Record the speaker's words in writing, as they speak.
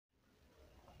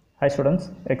Hi students,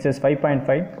 exercise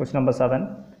 5.5, question number 7.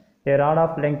 A rod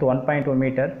of length 1.2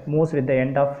 meter moves with the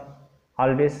end of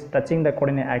always touching the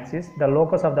coordinate axis. The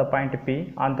locus of the point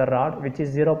P on the rod, which is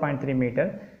 0.3 meter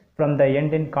from the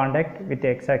end in contact with the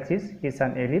x-axis, is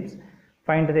an ellipse.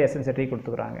 Find the eccentricity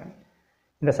கொடுத்துக்கிறாங்க.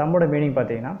 இந்த சம்மோட meaning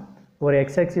பார்த்தீங்கன்னா ஒரு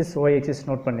x-axis y-axis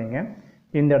note பண்ணீங்க.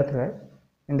 இந்த இடத்துல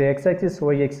இந்த x-axis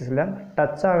y-axisல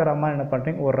touch ஆகிற மாதிரி என்ன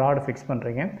பண்ணுறீங்க, ஒரு ராடு ஃபிக்ஸ்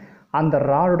பண்ணுறீங்க. அந்த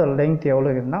ராடோட லெங்த் எவ்வளோ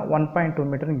இருக்குன்னா 1.2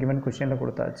 மீட்டர் கிவன் கொஷனில்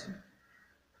கொடுத்தாச்சு.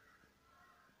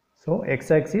 ஸோ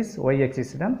x-axis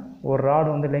y-axisல ஒரு ராடு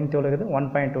வந்து லெங்த் எவ்வளோ இருக்குது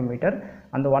 1.2 மீட்டர்.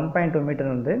 அந்த 1.2 மீட்டர்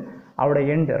வந்து அவரோட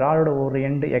எண்டு ராடோட ஒரு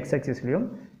எண்டு x-axisலையும்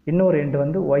இன்னொரு எண்டு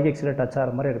வந்து y-axisல டச்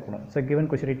ஆகிற மாதிரி இருக்கணும். ஸோ கிவன்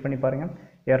கொஷின் ரீட் பண்ணி பாருங்கள்.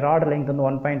 a rod length வந்து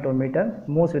 1.2 metre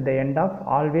moves with the end of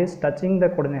always touching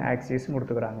the coordinate axis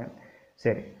கொடுத்துக்கிறாங்க.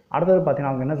 சரி, அடுத்தது பார்த்தீங்கன்னா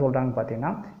அவங்க என்ன சொல்கிறாங்க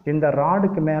பார்த்தீங்கன்னா, இந்த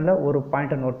ராடுக்கு மேலே ஒரு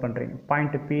பாயிண்ட்டை நோட் பண்ணுறீங்க,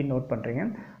 பாயிண்ட் பி நோட் பண்ணுறீங்க.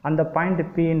 அந்த பாயிண்ட்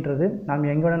பின்றது நம்ம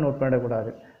எங்கே வேணால் நோட்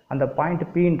பண்ணிடக்கூடாது. அந்த பாயிண்ட்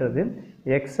பின்றது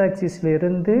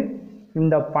x-axisலேருந்து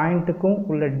இந்த பாயிண்ட்டுக்கும்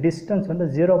உள்ள டிஸ்டன்ஸ் வந்து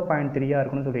 0.3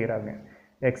 இருக்குன்னு சொல்லிக்கிறாங்க.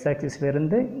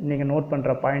 x-axisலேருந்து நீங்கள் நோட்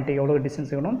பண்ணுற பாயிண்ட்டு எவ்வளோ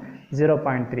டிஸ்டன்ஸ் இருக்கணும்,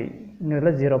 0.3.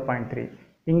 இதில் 0.3,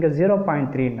 இங்கே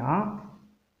 0.3னா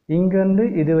இங்கேருந்து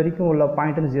இது வரைக்கும் உள்ள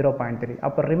பாயிண்ட் வந்து 0.3.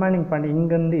 அப்போ ரிமைனிங் பாயிண்ட்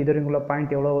இங்கேருந்து இது வரைக்கும் உள்ள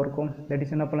பாயிண்ட் எவ்வளோ இருக்கும், தட்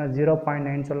இஸ் என்ன பண்ணலாம்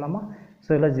 0.9 சொல்லலாமா. ஸோ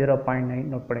இதில் 0.9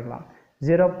 நோட் பண்ணிக்கலாம்.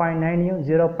 0.9யும்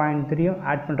 0.3யும்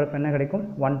ஆட் பண்ணுறப்ப என்ன கிடைக்கும்,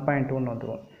 1.2ன்னு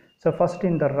வந்துடும். ஸோ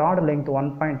ஃபஸ்ட்டு இந்த ராடு லெங்த்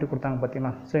 1.2 கொடுத்தாங்க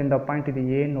பார்த்தீங்களா. ஸோ இந்த பாயிண்ட் இது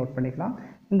ஏ நோட் பண்ணிக்கலாம்,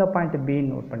 இந்த பாயிண்ட் பி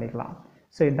நோட் பண்ணிக்கலாம்.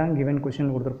 ஸோ இதுதான் கிவன்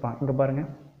கொஷின் கொடுத்துருப்பாங்க. இங்கே பாருங்கள்,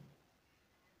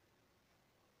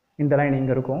 இந்த லைன்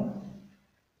இங்கே இருக்கும்.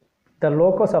 The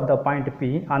locus of the point P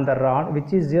on the rod,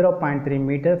 which is 0.3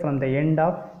 meter from the end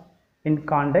of in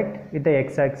contact with the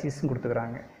x-axis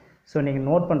கொடுத்துக்கிறாங்க. ஸோ நீங்கள்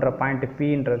நோட் பண்ணுற பாயிண்ட்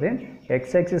Pன்றது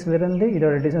x-axisலேருந்து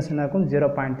இதோட டிஸ்டன்ஸ் என்ன இருக்கும்,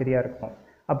 0.3 இருக்கும்.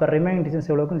 அப்போ ரிமைனிங் டிஸ்டன்ஸ்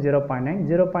எவ்வளோ இருக்கும், 0.9.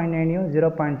 0.9யும்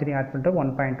 0.3 ஆட் பண்ணுற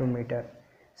 1.2 மீட்டர்.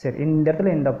 சரி, இந்த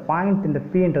இடத்துல இந்த பாயிண்ட் இந்த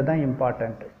Pன்றது தான்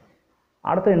இம்பார்ட்டண்ட்.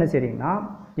 அடுத்து என்ன செய்றீங்கன்னா,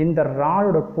 இந்த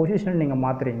ராடோட பொசிஷன் நீங்கள்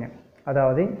மாற்றுறீங்க.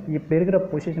 அதாவது இப்போ இருக்கிற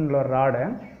பொசிஷனில் ராடை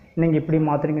நீங்கள் இப்படி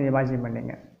மாற்றுறீங்க, இமேஜின்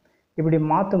பண்ணிங்க. இப்படி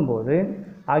மாற்றும்போது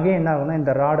அகைன் என்ன ஆகும்னா,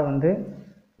 இந்த ராடை வந்து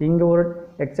இங்கே ஒரு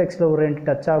x-axisல ஒரு ரெண்டு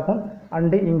டச் ஆகும்,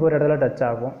 அண்டு இங்கே ஒரு இடத்துல டச்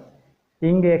ஆகும்.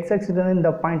 இங்கே x-axisலேருந்து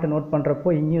இந்த பாயிண்ட்டை நோட்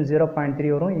பண்ணுறப்போ இங்கேயும்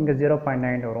 0.3 வரும், இங்கே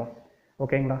 0.9 வரும்.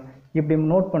 ஓகேங்களா. இப்படி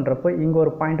நோட் பண்ணுறப்போ இங்கே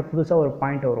ஒரு பாயிண்ட், புதுசாக ஒரு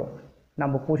பாயிண்ட் வரும்.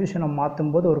 நம்ம பொசிஷனை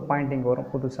மாற்றும் போது ஒரு பாயிண்ட் இங்கே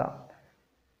வரும் புதுசாக.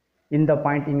 இந்த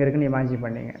பாயிண்ட் இங்கே இருக்குன்னு இமேஜின்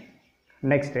பண்ணிங்க.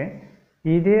 நெக்ஸ்ட்டு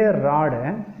இதே ராடை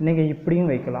நீங்கள்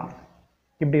இப்படியும் வைக்கலாம்.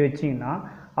 இப்படி வச்சிங்கன்னா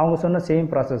அவங்க சொன்ன சேம்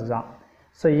ப்ராசஸ் தான்.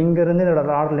 ஸோ இங்கேருந்து இதோட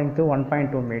ராட் லெங்க்த்து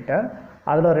 1.2 மீட்டர்.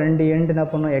 அதில் ரெண்டு எண்டு என்ன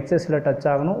பண்ணணும், x-axisல டச்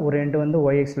ஆகணும், ஒரு எண்டு வந்து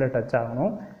y-axisல டச்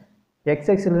ஆகணும்.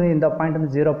 x-axisலேருந்து இந்த பாயிண்ட்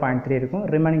வந்து 0.3 இருக்கும்,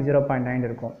 ரிமைனிங் 0.9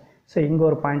 இருக்கும். ஸோ இங்கே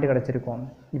ஒரு பாயிண்ட் கிடச்சிருக்கும்.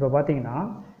 இப்போ பார்த்தீங்கன்னா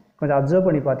கொஞ்சம் அப்சர்வ்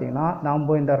பண்ணி பார்த்தீங்கன்னா,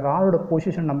 நம்ம இந்த ராடோட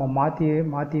பொசிஷன் நம்ம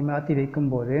மாற்றி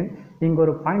வைக்கும்போது இங்கே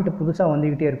ஒரு பாயிண்ட் புதுசாக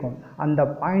வந்துக்கிட்டே இருக்கும். அந்த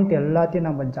பாயிண்ட் எல்லாத்தையும்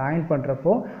நம்ம ஜாயின்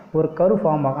பண்ணுறப்போ ஒரு கர்வ்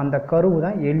ஃபார்ம் ஆகும். அந்த கர்வ்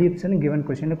தான் எலிப்ஸ்னு கிவன்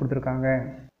கொஷினில் கொடுத்துருக்காங்க.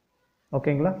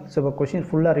 ஓகேங்களா. ஸோ இப்போ கொஷின்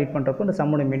ஃபுல்லாக ரீட் பண்ணுறப்போ இந்த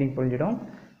சம்மோட மீனிங் புரிஞ்சிடும்.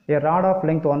 A rod of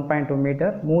length 1.2 meter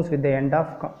moves with the end of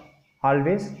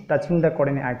always touching the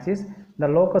coordinate axis. The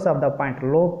locus of the point,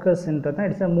 locus என்றது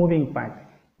இட்ஸ் a moving point.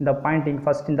 இந்த பாயிண்டிங்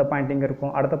ஃபஸ்ட் இந்த point இங்கே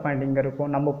இருக்கும், அடுத்த பாயிண்ட் இங்கே இருக்கும்.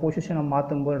 நம்ம பொசிஷனை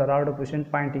மாற்றும் போது ராடோட பொசிஷன்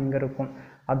பாயிண்ட் இங்கே இருக்கும்.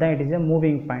 அதுதான் it is a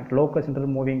moving point. லோக்கஸ்ன்றது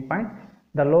moving point.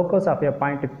 The locus of a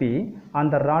point P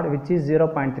on the rod which is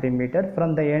 0.3 meter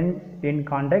from the end in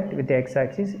contact with the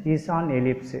x-axis is on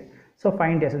ellipse. So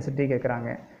find எசன்சிட்டி கேட்குறாங்க.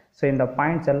 So இந்த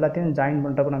points எல்லாத்தையும் join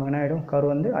பண்ணுறப்போ நமக்கு என்ன ஆகிடும், curve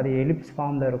வந்து அது ellipse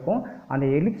ஃபார்மில் இருக்கும். அந்த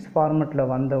எலிப்ஸ் ஃபார்மெட்டில்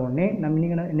வந்த உடனே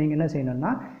நீங்கள் என்ன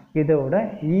செய்யணும்னா, இதோட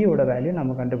ஈயோட வேல்யூ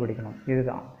நம்ம கண்டுபிடிக்கணும்.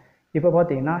 இதுதான். இப்போ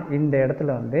பார்த்தீங்கன்னா இந்த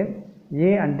இடத்துல வந்து ஏ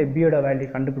அண்டு பியோட வேல்யூ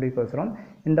கண்டுபிடிக்கோசரம்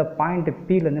இந்த பாயிண்ட்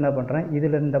பிலேருந்து என்ன பண்ணுறேன்,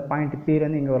 இதில் இந்த பாயிண்ட்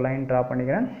பிலேருந்து இங்கே ஒரு லைன் ட்ரா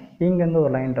பண்ணிக்கிறேன், இங்கேருந்து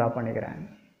ஒரு லைன் ட்ரா பண்ணிக்கிறேன்.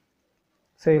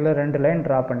 ஸோ இதில் ரெண்டு லைன்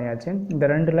ட்ரா பண்ணியாச்சு. இந்த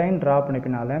ரெண்டு லைன் ட்ரா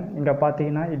பண்ணிக்கனால இங்கே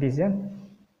பார்த்தீங்கன்னா it is a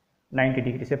 90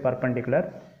 degrees perpendicular.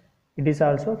 It is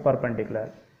also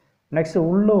perpendicular. Next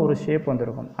உள்ள ஒரு ஷேப்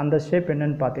வந்துருக்கும். அந்த ஷேப்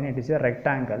என்னென்னு பார்த்தீங்கன்னா it is a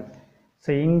rectangle. So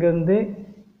இங்கேருந்து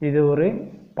இது ஒரு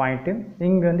பாயிண்ட்டு,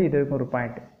 இங்கேருந்து இது ஒரு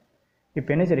பாயிண்ட்டு. இப்போ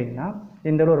என்ன செய்றீங்கன்னா,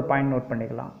 இந்த ஒரு பாயிண்ட் நோட்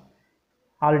பண்ணிக்கலாம்.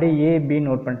 ஆல்ரெடி ஏபி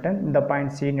நோட் பண்ணிட்டேன். இந்த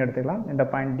பாயிண்ட் சின்னு எடுத்துக்கலாம், இந்த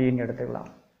பாயிண்ட் டின்னு எடுத்துக்கலாம்.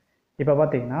 இப்போ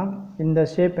பார்த்தீங்கன்னா இந்த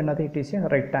ஷேப் என்னது, it is a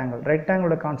rectangle.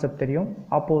 ரெக்டாங்கிளோட concept தெரியும்,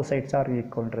 ஆப்போசைட்ஸ் ஆர்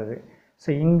ஈக்குவல்ன்றது. ஸோ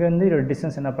இங்கேருந்து இதோட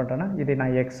டிஸ்டன்ஸ் என்ன பண்ணுறேன்னா, இதை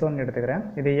நான் x1 எடுத்துக்கிறேன்.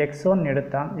 இது x1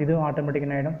 எடுத்தால் இதுவும் ஆட்டோமேட்டிக்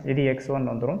என்ன ஆகிடும், இது x1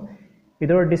 வந்துடும்.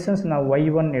 இதோட டிஸ்டன்ஸ் நான்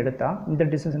y1 எடுத்தால் இந்த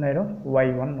டிஸ்டன்ஸ் என்ன ஆகிடும்,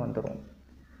 y1 வந்துடும்.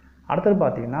 அடுத்தது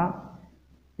பார்த்தீங்கன்னா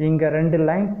இங்கே ரெண்டு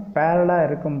லைன் பேரலாக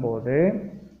இருக்கும்போது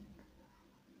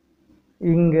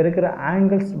இங்கே இருக்கிற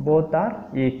angles both are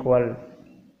equal.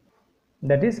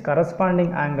 That is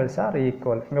corresponding angles R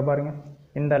equal. இங்கே பாருங்கள்,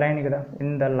 இந்த லைனுக்கு தான்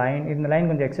இந்த லைன்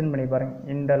கொஞ்சம் எக்ஸ்டெண்ட் பண்ணி பாருங்கள்.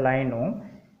 இந்த லைனும்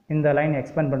இந்த லைன்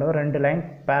எக்ஸ்பெண்ட் பண்ணுவோம், ரெண்டு லைன்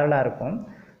பேரலாக இருக்கும்.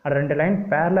 அது ரெண்டு லைன்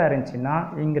பேரலாக இருந்துச்சுன்னா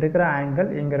இங்கே இருக்கிற ஆங்கிள்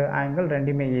இங்கே ஆங்கிள்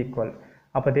ரெண்டுமே ஈக்குவல்.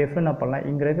 அப்போ தேர்ஃபோர் என்ன பண்ணலாம்,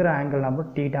 இங்கே இருக்கிற ஆங்கிள் நம்ம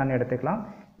டீட்டான்னு எடுத்துக்கலாம்,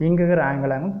 இங்கே இருக்கிற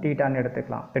ஆங்கிள் டீட்டான்னு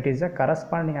எடுத்துக்கலாம். That is a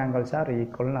corresponding angles R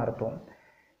ஈக்குவல்னு அர்த்தம்.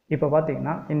 இப்போ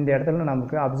பார்த்தீங்கன்னா இந்த இடத்துல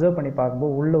நமக்கு அப்சர்வ் பண்ணி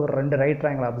பார்க்கும்போது உள்ள ஒரு ரெண்டு ரைட்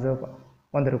ட்ரையாங்கிள் அப்சர்வ்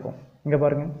வந்திருக்கும். இங்கே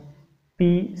பாருங்கள்,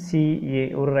 PCA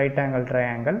ஒரு ரைட் ஆங்கிள்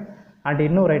ட்ரையாங்கிள் அண்ட்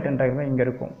இன்னும் ரைட் ஹேண்ட் ட்ரையாங்கிள் இங்கே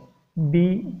இருக்கும்.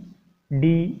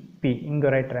 BDP இங்கே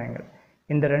ரைட் ட்ரையாங்கிள்.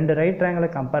 இந்த ரெண்டு ரைட் ட்ரையாங்கிளை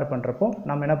கம்பேர் பண்ணுறப்போ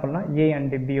நம்ம என்ன பண்ணலாம், A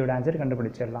அண்ட் Bயோட ஆன்சர்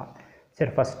கண்டுபிடிச்சிடலாம்.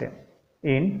 சரி, ஃபஸ்ட்டு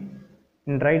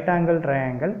இன் ரைட் ஆங்கிள்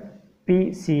ட்ரையாங்கிள்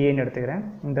PCAன்னு எடுத்துக்கிறேன்.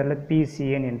 இந்த இடத்துல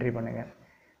PCAன்னு என்ட்ரி பண்ணுங்கள்.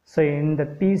 ஸோ இந்த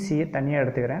PCA தனியாக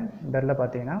எடுத்துக்கிறேன். இந்த இடத்துல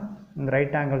பார்த்தீங்கன்னா இந்த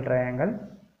ரைட் ஆங்கிள் ட்ரையாங்கிள்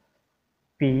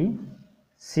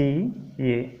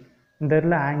PCA, இந்த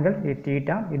இடத்துல angle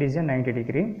theta, it is 90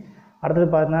 degree. அடுத்தது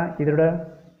பார்த்தீங்கன்னா இதோட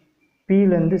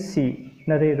Pலேருந்து C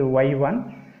என்னது, இது Y1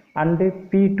 அண்டு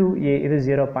P2A இது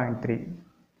 0.3.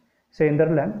 ஸோ இந்த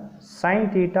இடத்துல sin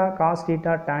theta, cos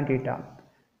theta, tan theta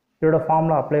இதோட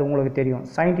ஃபார்முலா அப்ளை உங்களுக்கு தெரியும்.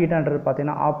 sin தீட்டான்றது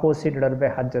பார்த்தீங்கன்னா opposite divide by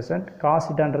adjacent, cos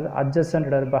தீட்டான்றது adjacent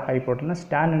divide by hypotenuse,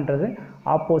 tanன்றது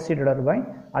opposite divide by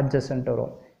adjacent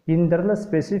வரும். இந்த இடத்துல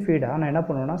ஸ்பெசிஃபைடாக நான் என்ன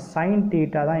பண்ணுவேன்னா sin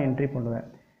தீட்டா தான் என்ட்ரி பண்ணுவேன்.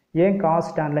 ஏன்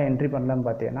காஸ் டேனில் என்ட்ரி பண்ணலான்னு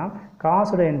பார்த்தீங்கன்னா,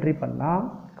 காசோட என்ட்ரி பண்ணால்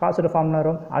காசோட ஃபார்முலா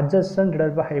வரும் adjacent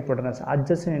divide by hypotenuse.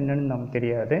 Adjacent என்னன்னு நமக்கு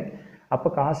தெரியாது, அப்போ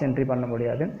காசு என்ட்ரி பண்ண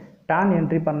முடியாது. டேன்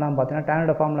என்ட்ரி பண்ணலாம் பார்த்தீங்கன்னா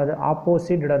டேனோட ஃபார்முலா அது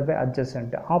opposite divide by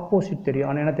adjacent. Opposite தெரியும்,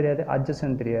 ஆனால் என்ன தெரியாது,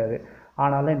 அட்ஜசன்ட் தெரியாது.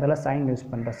 ஆனாலும் இதெல்லாம் சைன் யூஸ்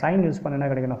பண்ணுறேன். சைன் யூஸ் பண்ண என்ன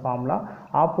கிடைக்கணும் formula,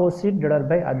 opposite divide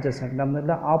by adjacent. நம்ம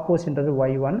இதில் ஆப்போசிட்ன்றது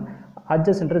Y1,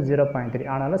 அட்ஜசன்ட்றது 0.3.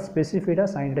 ஆனாலும் ஸ்பெசிஃபைடாக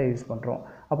சைன் டே யூஸ் பண்ணுறோம்.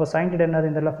 அப்போ சைன் டே என்னது,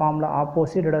 இந்த formula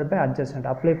opposite divide by adjacent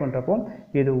apply பண்ணுறப்போ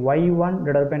இது Y1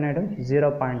 டிவைட் பை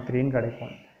 0.3ன்னு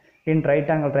கிடைக்கும் இன் ரைட்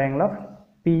ஆங்கிள் ட்ரையாங்கிள் ஆஃப்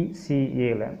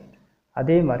PCAல.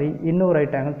 அதே மாதிரி இன்னொரு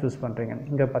ரைட் ஆங்கிள் சூஸ் பண்ணுறீங்க.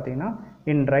 இங்கே பார்த்தீங்கன்னா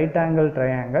இன் ரைட் ஆங்கிள்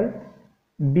ட்ரையாங்கிள்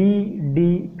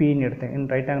BDPன்னு எடுத்தேன். இன்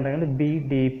ரைட் ஆங்கிள் ட்ரையாங்கிள்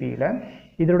BDPயில்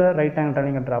இதோட ரைட் ஆங்கிள்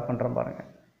ட்ரையாங்கிள் ட்ரா பண்ணுறோம் பாருங்கள்.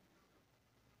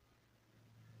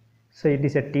 So it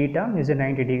is a theta, is a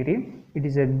 90 degree, it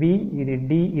is a B, இது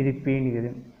D, இது Pன்னு இது.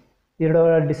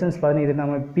 இதோட டிஸ்டன்ஸ் பார்த்தீங்கன்னா இது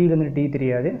நம்ம Pலேருந்து D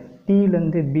தெரியாது,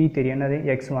 Tலேருந்து B தெரியும், என்னது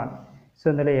X1. ஸோ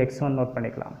இதில் X1 நோட்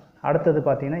பண்ணிக்கலாம். அடுத்தது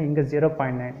பார்த்தீங்கன்னா இங்கே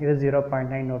 0.9, இது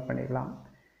 0.9 நோட் பண்ணிக்கலாம்.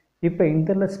 இப்போ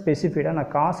இந்த ஸ்பெசிஃபைடாக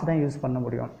நான் காசு தான் யூஸ் பண்ண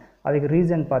முடியும். அதுக்கு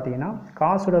ரீசன் பார்த்தீங்கன்னா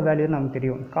காசோட வேல்யூ நமக்கு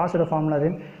தெரியும். காசோட ஃபார்முலா அது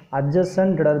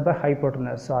adjacent divide by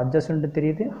hypotenuse. So adjacent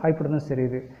தெரியுது, ஹைபோட்டனஸ்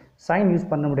தெரியுது. சைன் யூஸ்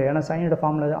பண்ண முடியாது, ஏன்னா சைனோட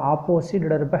ஃபார்முலா அது ஆப்போசிட்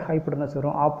டிவைட் பை ஹைபோட்டனஸ்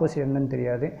வரும். ஆப்போசிட் என்னன்னு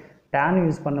தெரியாது. டேன்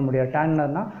யூஸ் பண்ண முடியாது, டேன்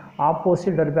என்னன்னா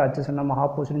ஆப்போசிட் டிவைட் பை அட்ஜசன்ட், நம்ம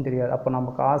ஆப்போசிட்னு தெரியாது. அப்போ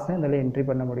நம்ம காசு இதில் என்ட்ரி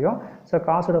பண்ண முடியும். ஸோ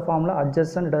காசோட formula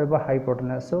adjacent divide by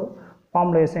hypotenuse. So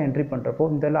formulation entry பண்ணுறப்போ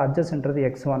இதில் அட்ஜசன்ட்றது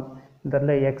X1,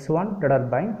 இதில் X1 டிவைட்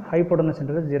பை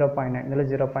ஹைபோட்டனஸ்ன்றது 0.9, இதில்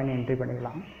 0.9 என்ட்ரி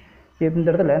பண்ணிக்கலாம். இந்த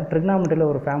இடத்துல ட்ரிக்னாமெட்ரியில்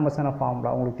ஒரு ஃபேமஸான ஃபார்முலா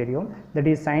உங்களுக்கு தெரியும். That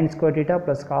is sin square theta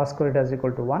plus cos square theta is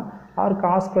equal to 1 R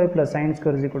cos square plus sine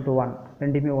square is equal to 1.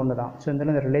 ரெண்டுமே ஒன்று தான். ஸோ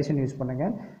இந்த ரிலேஷன் யூஸ்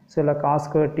பண்ணுங்கள். ஸோ இல்லை cos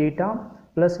square theta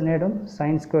plus நேடும்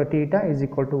sine square theta is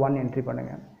equal to 1 entry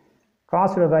பண்ணுங்கள்.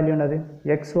 காசோட value என்னது,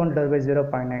 X1 divide by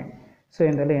 0.9. So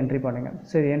இந்த என்ட்ரி பண்ணுங்கள்.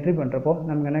 ஸோ இது என்ட்ரி பண்ணுறப்போ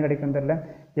நமக்கு என்ன கிடைக்கும் தெரியல,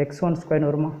 X1 ஸ்கொயர்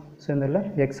வருமா. ஸோ இந்த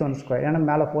X1 ஸ்கொயர், ஏன்னா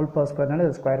மேலே ஹோல் பவர் ஸ்கொயர்னால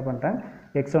இது ஸ்கொயர் பண்ணுறேன்.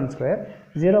 X1 ஸ்கொயர்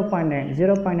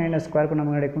 0.9 ஸ்கொயர் பண்ண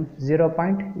நமக்கு கிடைக்கும்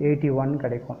 0.81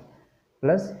 கிடைக்கும்.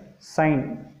 Plus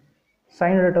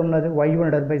சைனோட டேர்ம்னது Y1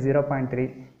 divide by 0.3.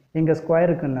 இங்கே ஸ்கொயர்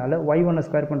இருக்குனால Y1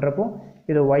 ஸ்கொயர் பண்ணுறப்போ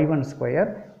இது Y1 ஸ்கொயர்.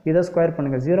 இதை ஸ்கொயர்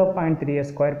பண்ணுங்கள், 0.3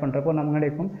 ஸ்கொயர் பண்ணுறப்போ நமக்கு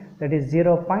கிடைக்கும் தட் இஸ்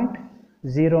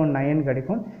 0.09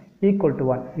 கிடைக்கும் ஈக்குவல் டு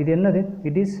 1. இது என்னது,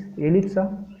 இட் இஸ் எலிப்ஸா.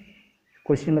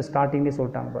 கொஸ்டினில் ஸ்டார்டிங்லேயே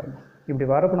சொல்லிட்டாங்க பாருங்க. இப்படி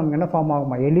வரப்போ நமக்கு என்ன ஃபார்ம்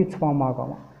ஆகுமா, எலிப்ஸ் ஃபார்ம்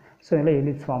ஆகுமா. ஸோ இதில்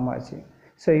எலிப்ஸ் ஃபார்ம் ஆச்சு.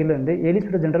 ஸோ இதில் வந்து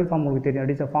எலிப்ஸோட ஜென்ரல் ஃபார்ம் உங்களுக்கு தெரியும்.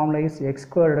 It is formula is x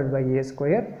square divide by a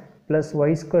square plus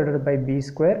y square divide by b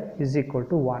square is equal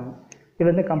to 1.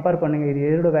 இதுலேருந்து கம்பேர் பண்ணுங்கள், இது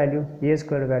எதோட வேல்யூ, a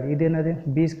ஸ்கொயர் வேல்யூ, இது என்னது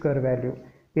b ஸ்கொயர் வேல்யூ.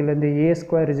 இதுலேருந்து a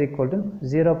square is equal to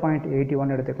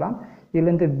 0.81 எடுத்துக்கலாம்.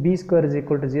 இதுலேருந்து b square is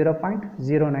equal to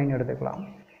 0.09 எடுத்துக்கலாம்.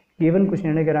 ஈவன்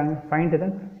கொஸ்டின் என்ன கேட்குறாங்க, ஃபைண்ட் த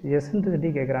எசன்சிட்டி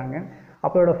கேட்குறாங்க.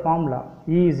 அப்போட formula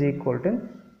E is equal to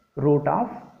root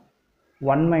of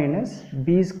 1 minus b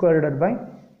square divide by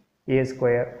a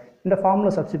square. இந்த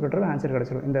formula substitute பண்ணுறது answer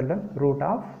கிடச்சிடும். இந்த இடத்துல root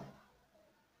of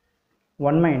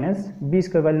 1 minus b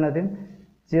square value என்னது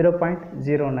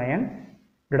 0.09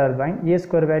 divide by a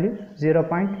square value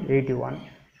 0.81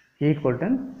 equal to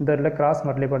இந்த இடத்துல cross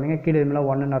multiply பண்ணுங்கள். கீழே இதுமாதிரி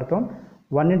 1ன்னு அர்த்தம்.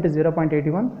 1 into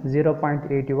 0.81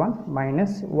 0.81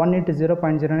 minus 1 into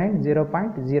 0.09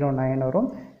 0.09 வரும்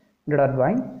divided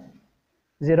by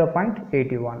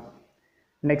 0.81.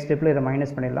 next step இதை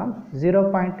மைனஸ் பண்ணிடலாம்.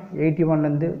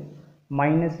 0.81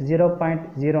 minus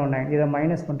 0.09 இதை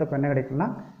மைனஸ் பண்ணுறப்ப என்ன கிடைக்கும்னா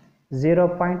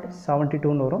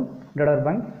 0.72 வரும் divided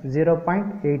by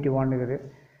 0.81 இருக்குது.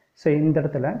 ஸோ இந்த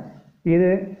இடத்துல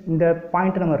இந்த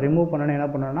பாயிண்ட்டை நம்ம ரிமூவ் பண்ணணும். என்ன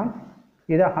பண்ணணும்னா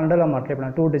இதை 100ல் மல்டிப்ளை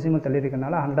பண்ணலாம். 2 டெசிமல் தள்ளி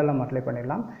இருக்கனால 100ல் மல்டிப்ளை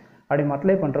பண்ணிடலாம். அப்படி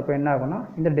மல்டிப்ளை பண்ணுறப்போ என்ன ஆகும்னா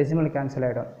இந்த டெசிமல் கேன்சல்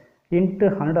ஆகிடும். இன்ட்டு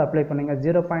 100 அப்ளை பண்ணுங்க.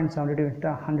 0.72 இன்ட்டு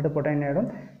 100 போட்டால் என்ன ஆகிடும்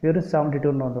வெறும்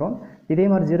 72ன்னு வந்துடும். இதே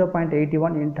மாதிரி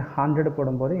 0.81 இன்ட்டு 100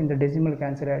 போடும்போது இந்த டெசிமல்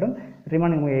கேன்சல் ஆகிடும்.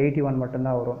 ரிமைனிங் 81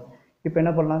 மட்டும்தான் வரும். இப்போ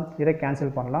என்ன பண்ணலாம் இதை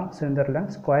கேன்சல் பண்ணலாம். ஸோ இந்த இடத்துல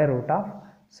ஸ்கொயர் ரூட் ஆஃப்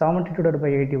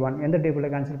 72/81 எந்த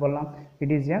டேபிளில் கேன்சல் பண்ணலாம்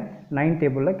இட் இஸ் ஏ 9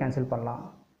 டேபிளில் கேன்சல் பண்ணலாம்.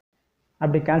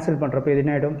 அப்படி கேன்சல் பண்ணுறப்போ இது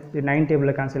என்ன ஆகிடும் இது 9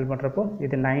 டேபிளில் கேன்சல் பண்ணுறப்போ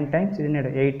இது 9 டைம்ஸ் இது என்ன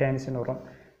 8 டைம்ஸ்னு வரும்.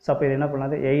 ஸோ அப்போ இது என்ன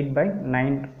பண்ணலாம்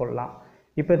 8/9 போடலாம்.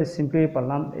 இப்போ இது சிம்பிளை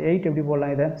பண்ணலாம். 8 எப்படி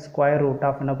போடலாம் இதை ஸ்கொயர் ரூட்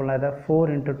ஆஃப் என்ன பண்ணலாம் இதை 4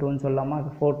 into 2ன்னு சொல்லலாமா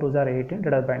 4 2s are 8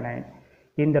 divided by 9.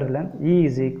 இந்த இடத்துல E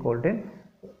is equal to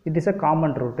it is a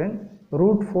common root.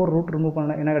 Root 4 root remove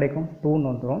பண்ணலாம் என்ன கிடைக்கும் 2ன்னு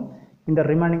வந்துடும். இந்த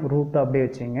ரிமைனிங் ரூட் அப்படியே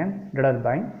வச்சுங்க divided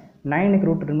by 9க்கு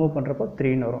ரூட் ரிமூவ் பண்ணுறப்போ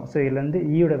 3ன்னு வரும். ஸோ இதுலேருந்து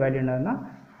ஈயோட வேல்யூ என்னதுன்னா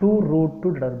 2 root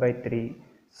 2 divided by 3.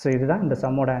 ஸோ இதுதான் இந்த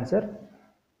சம்மோட ஆன்சர்.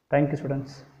 Thank you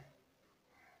students.